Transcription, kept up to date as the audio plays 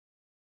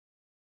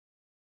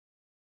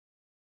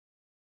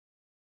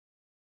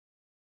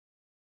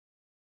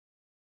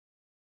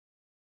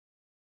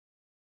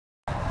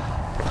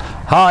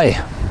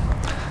Hi,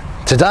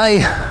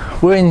 today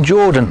we're in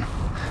Jordan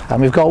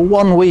and we've got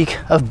 1 week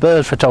of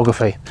bird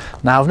photography.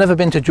 Now, I've never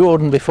been to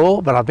Jordan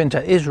before, but I've been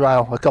to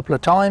Israel a couple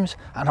of times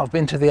and I've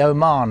been to the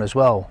Oman as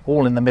well,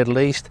 all in the Middle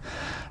East,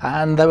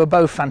 and they were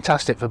both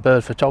fantastic for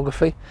bird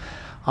photography.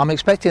 I'm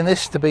expecting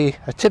this to be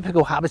a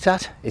typical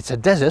habitat. It's a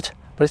desert,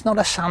 but it's not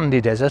a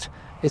sandy desert,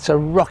 it's a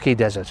rocky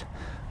desert.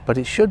 But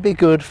it should be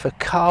good for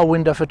car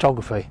window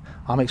photography.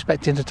 I'm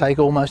expecting to take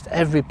almost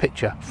every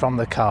picture from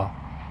the car.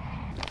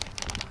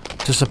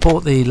 To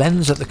support the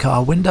lens at the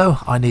car window,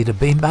 I need a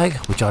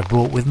beanbag, which I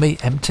brought with me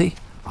empty.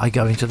 I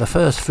go into the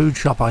first food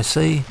shop I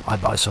see, I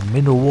buy some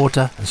mineral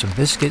water and some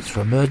biscuits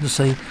for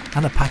emergency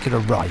and a packet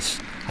of rice,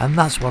 and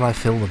that's what I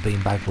fill the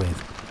beanbag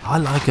with. I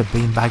like a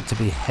beanbag to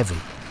be heavy,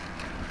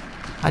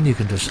 and you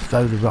can just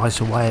throw the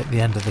rice away at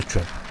the end of the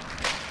trip.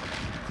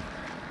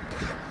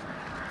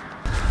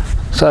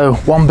 So,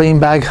 one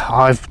beanbag.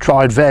 I've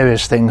tried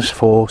various things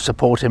for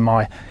supporting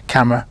my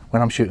camera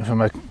when I'm shooting from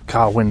a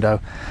car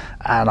window,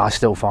 and I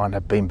still find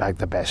a beanbag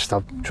the best.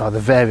 I've tried the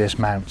various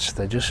mounts,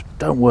 they just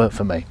don't work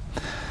for me.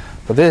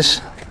 But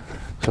this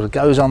sort of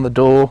goes on the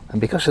door,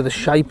 and because of the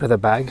shape of the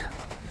bag,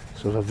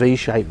 sort of V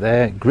shape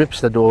there, it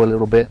grips the door a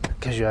little bit,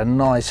 gives you a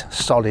nice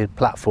solid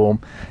platform.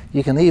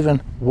 You can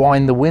even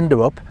wind the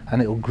window up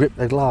and it will grip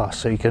the glass,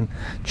 so you can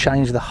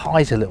change the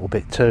height a little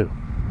bit too.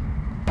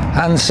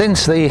 And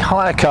since the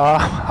hire car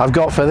I've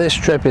got for this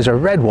trip is a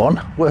red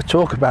one, we'll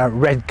talk about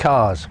red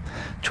cars.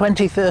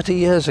 20-30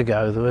 years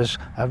ago there was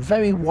a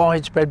very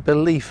widespread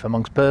belief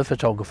amongst bird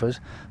photographers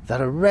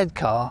that a red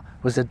car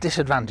was a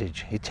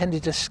disadvantage. It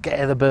tended to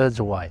scare the birds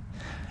away.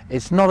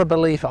 It's not a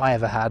belief I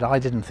ever had. I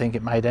didn't think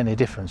it made any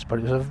difference, but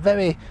it was a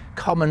very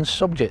common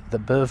subject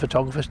that bird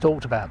photographers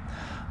talked about.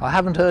 I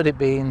haven't heard it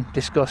being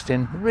discussed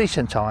in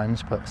recent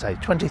times, but say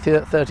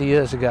 20-30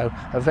 years ago,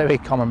 a very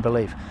common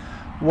belief.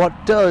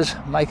 What does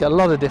make a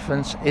lot of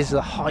difference is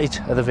the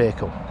height of the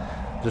vehicle.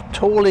 The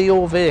taller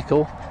your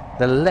vehicle,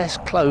 the less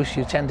close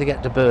you tend to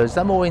get to birds.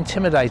 They're more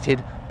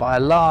intimidated by a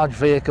large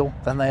vehicle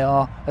than they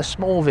are a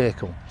small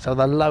vehicle, so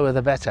the lower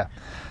the better.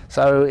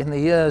 So in the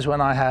years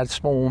when I had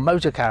small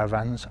motor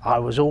caravans, I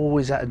was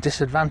always at a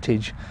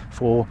disadvantage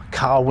for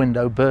car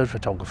window bird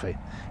photography.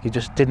 You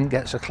just didn't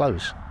get so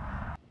close.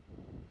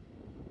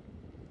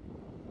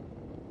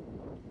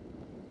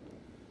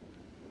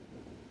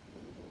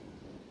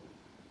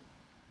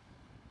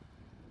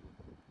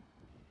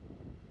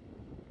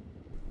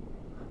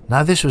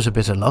 Now, this was a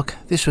bit of luck.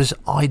 This was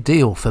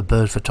ideal for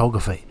bird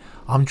photography.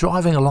 I'm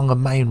driving along a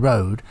main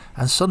road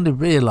and suddenly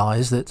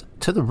realised that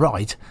to the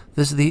right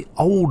there's the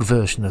old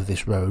version of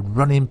this road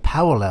running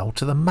parallel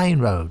to the main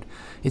road.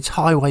 It's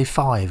Highway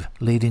 5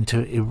 leading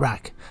to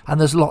Iraq, and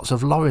there's lots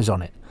of lorries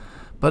on it.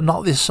 But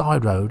not this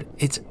side road.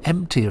 It's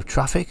empty of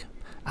traffic,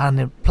 and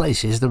in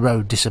places the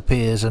road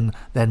disappears and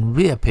then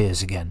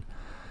reappears again.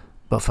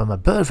 But from a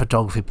bird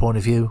photography point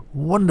of view,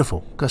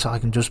 wonderful, because I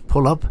can just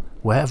pull up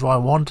wherever I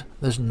want.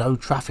 There's no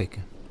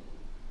traffic.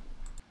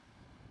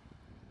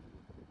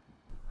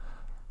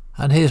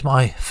 And here's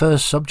my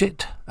first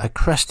subject, a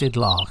crested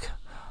lark.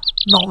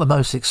 Not the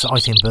most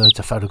exciting bird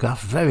to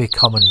photograph, very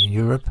common in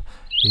Europe.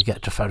 You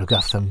get to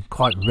photograph them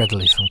quite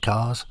readily from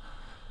cars.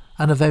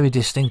 And a very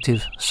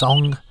distinctive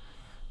song.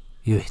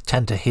 You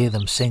tend to hear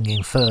them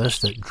singing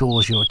first, that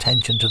draws your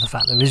attention to the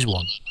fact there is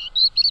one.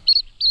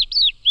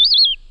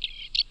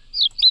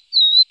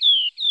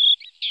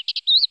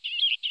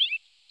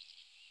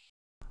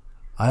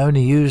 I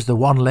only use the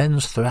one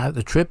lens throughout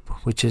the trip,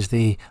 which is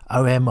the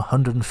OM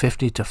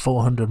 150 to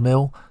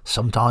 400mm,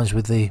 sometimes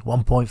with the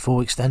 1.4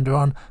 extender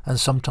on and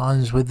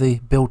sometimes with the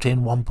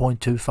built-in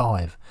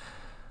 1.25,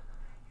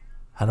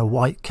 and a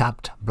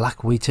white-capped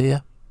black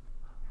wheatear.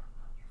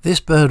 This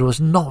bird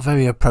was not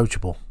very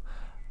approachable.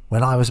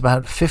 When I was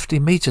about 50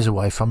 meters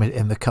away from it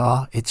in the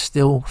car, it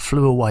still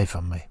flew away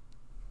from me.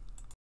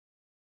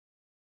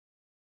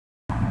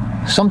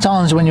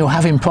 Sometimes when you're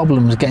having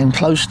problems getting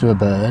close to a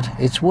bird,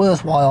 it's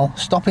worthwhile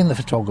stopping the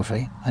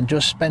photography and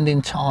just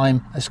spending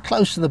time as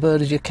close to the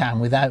bird as you can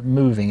without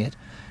moving it,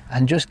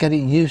 and just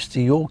getting used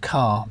to your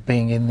car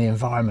being in the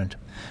environment.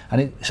 And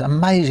it's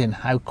amazing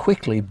how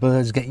quickly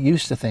birds get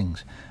used to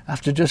things.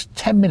 After just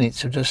 10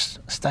 minutes of just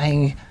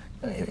staying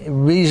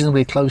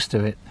reasonably close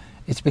to it,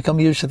 it's become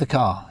used to the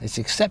car. It's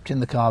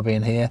accepting the car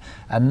being here,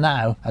 and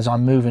now as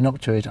I'm moving up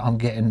to it, I'm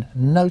getting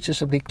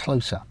noticeably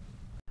closer.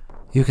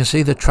 You can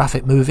see the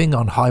traffic moving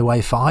on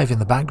Highway 5 in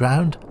the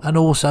background, and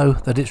also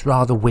that it's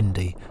rather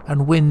windy,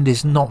 and wind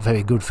is not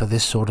very good for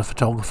this sort of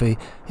photography.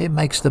 It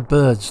makes the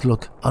birds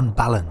look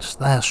unbalanced.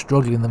 They are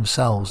struggling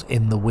themselves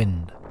in the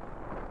wind.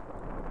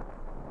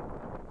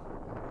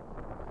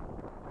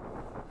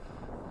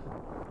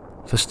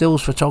 For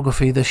stills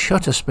photography, the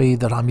shutter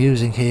speed that I'm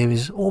using here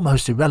is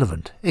almost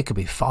irrelevant. It could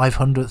be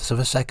 5/100ths of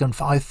a second,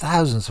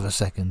 5/1000ths of a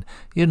second.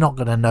 You're not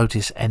going to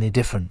notice any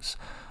difference.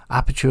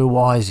 Aperture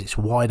wise, it's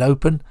wide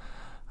open,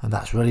 and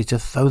that's ready to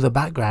throw the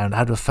background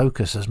out of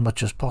focus as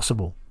much as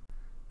possible.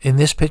 In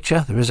this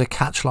picture there is a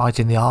catch light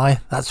in the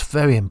eye. That's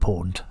very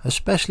important,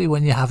 especially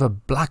when you have a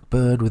black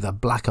bird with a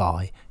black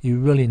eye. You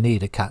really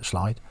need a catch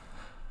light.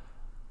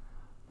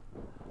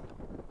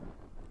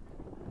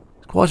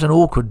 Quite an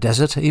awkward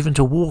desert even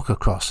to walk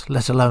across,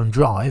 let alone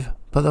drive,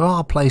 but there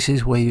are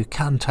places where you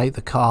can take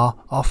the car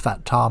off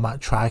that tarmac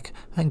track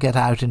and get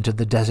out into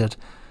the desert.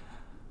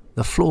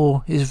 The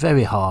floor is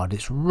very hard,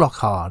 it's rock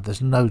hard,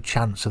 there's no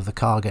chance of the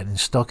car getting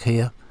stuck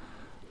here.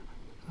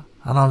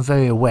 And I'm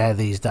very aware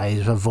these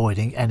days of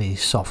avoiding any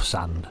soft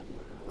sand.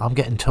 I'm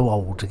getting too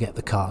old to get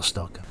the car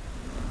stuck.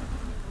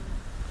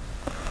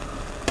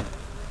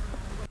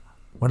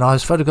 When I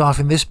was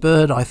photographing this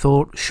bird, I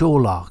thought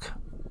shore lark.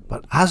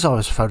 But as I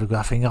was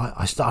photographing,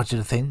 I started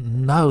to think,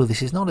 no,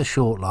 this is not a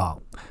short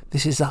lark.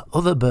 This is that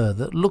other bird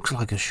that looks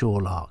like a shore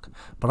lark.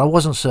 But I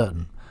wasn't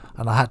certain,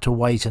 and I had to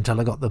wait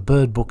until I got the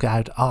bird book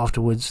out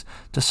afterwards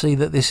to see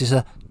that this is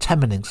a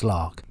Temminck's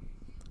lark.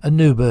 A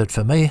new bird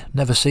for me,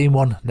 never seen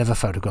one, never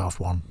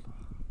photographed one.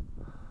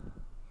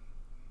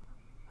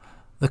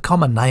 The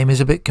common name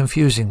is a bit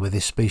confusing with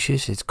this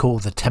species. It's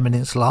called the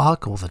Temminck's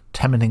lark or the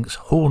Temminck's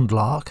horned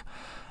lark,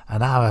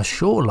 and our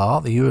shore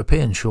lark, the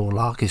European shore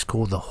lark, is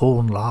called the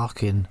horned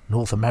lark in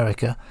North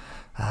America,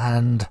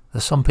 and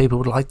some people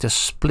would like to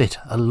split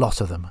a lot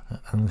of them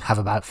and have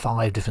about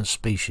 5 different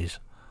species.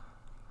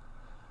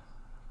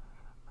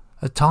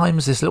 At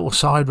times this little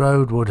side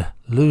road would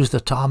lose the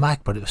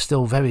tarmac, but it was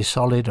still very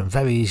solid and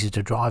very easy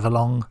to drive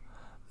along.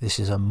 This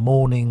is a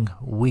morning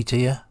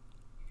wheatear.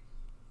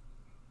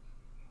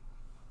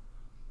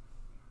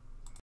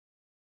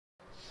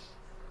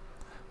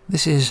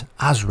 This is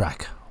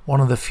Azraq, one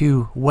of the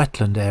few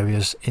wetland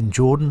areas in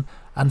Jordan,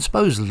 and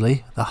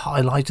supposedly the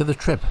highlight of the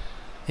trip.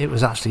 It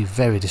was actually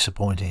very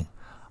disappointing.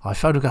 I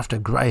photographed a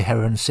grey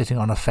heron sitting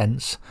on a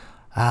fence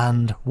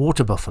and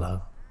water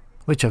buffalo,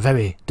 which are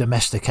very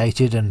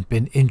domesticated and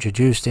been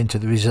introduced into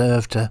the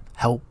reserve to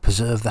help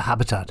preserve the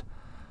habitat,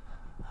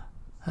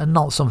 and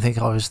not something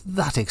I was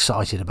that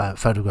excited about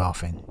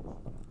photographing.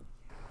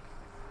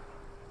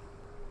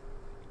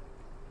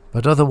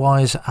 But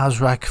otherwise,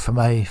 Azraq, from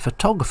a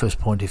photographer's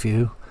point of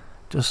view,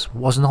 just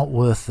was not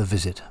worth the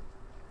visit.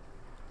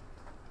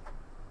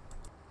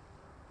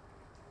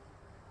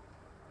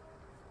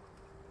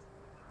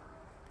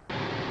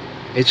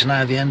 It's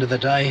now the end of the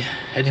day,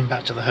 heading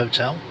back to the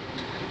hotel.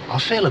 I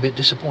feel a bit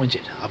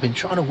disappointed. I've been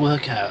trying to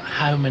work out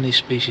how many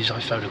species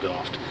I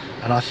photographed,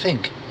 and I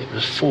think it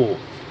was 4.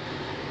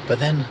 But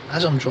then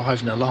as I'm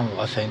driving along,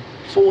 I think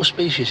 4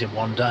 species in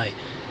one day.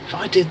 If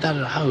I did that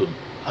at home,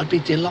 I'd be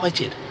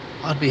delighted.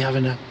 I'd be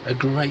having a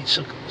great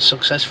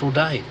successful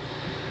day.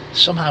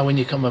 Somehow when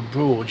you come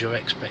abroad, your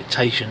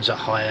expectations are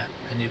higher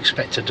and you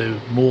expect to do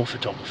more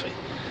photography.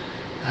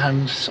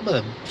 And some of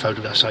the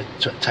photographs I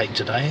taken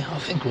today I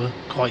think were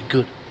quite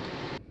good.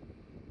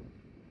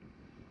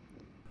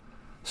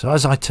 So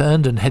as I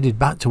turned and headed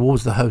back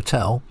towards the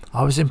hotel,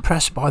 I was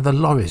impressed by the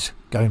lorries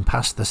going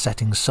past the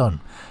setting sun,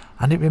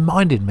 and it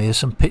reminded me of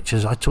some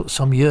pictures I took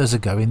some years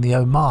ago in the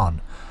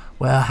Oman,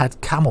 where I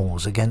had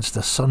camels against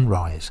the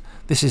sunrise.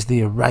 This is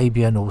the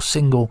Arabian or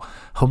single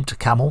humped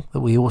camel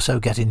that we also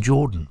get in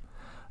Jordan,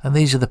 and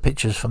these are the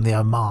pictures from the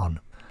Oman.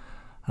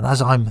 And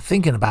as I'm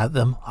thinking about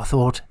them, I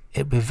thought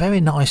it'd be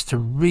very nice to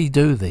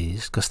redo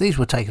these, because these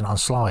were taken on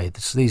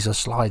slides. These are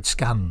slide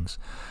scans.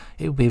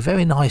 It would be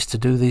very nice to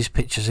do these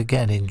pictures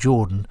again in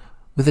Jordan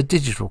with a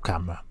digital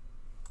camera.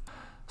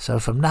 So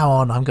from now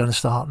on I'm going to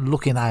start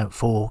looking out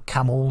for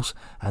camels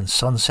and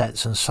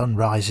sunsets and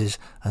sunrises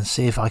and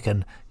see if I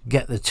can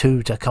get the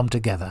two to come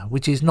together,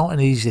 which is not an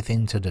easy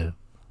thing to do.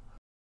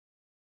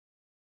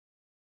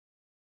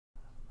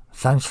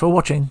 Thanks for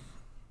watching.